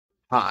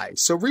Hi.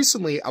 So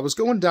recently I was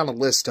going down a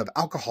list of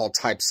alcohol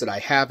types that I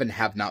have and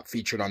have not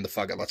featured on the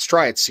Fugg Let's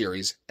Try It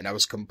series, and I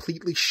was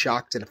completely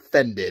shocked and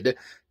offended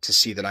to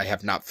see that I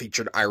have not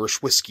featured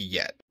Irish whiskey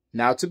yet.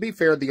 Now, to be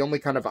fair, the only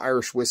kind of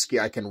Irish whiskey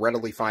I can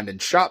readily find in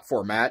shot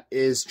format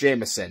is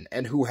Jameson,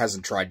 and who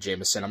hasn't tried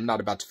Jameson? I'm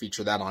not about to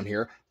feature that on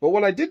here, but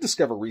what I did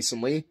discover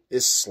recently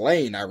is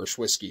Slane Irish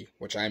whiskey,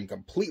 which I am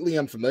completely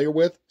unfamiliar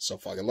with, so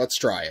Fugg Let's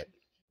try it.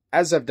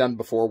 As I've done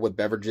before with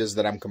beverages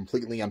that I'm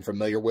completely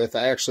unfamiliar with,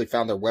 I actually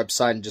found their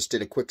website and just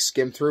did a quick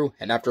skim through,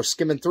 and after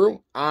skimming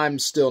through, I'm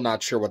still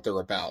not sure what they're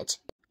about.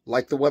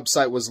 Like, the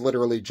website was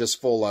literally just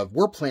full of,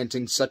 we're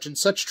planting such and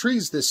such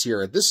trees this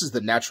year, this is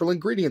the natural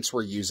ingredients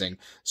we're using.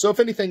 So if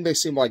anything, they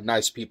seem like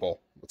nice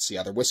people. Let's see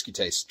how their whiskey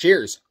tastes.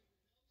 Cheers!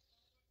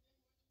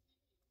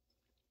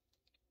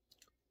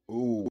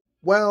 Ooh.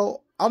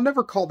 Well, I'll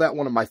never call that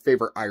one of my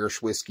favorite Irish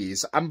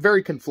whiskeys. I'm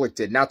very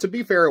conflicted. Now, to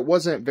be fair, it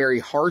wasn't very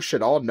harsh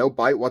at all, no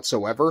bite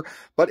whatsoever,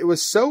 but it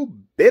was so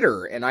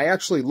bitter, and I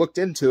actually looked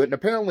into it, and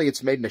apparently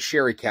it's made in a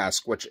sherry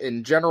cask, which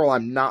in general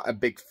I'm not a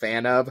big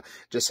fan of.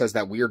 Just has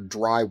that weird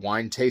dry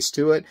wine taste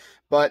to it,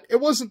 but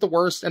it wasn't the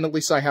worst, and at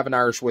least I have an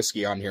Irish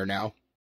whiskey on here now.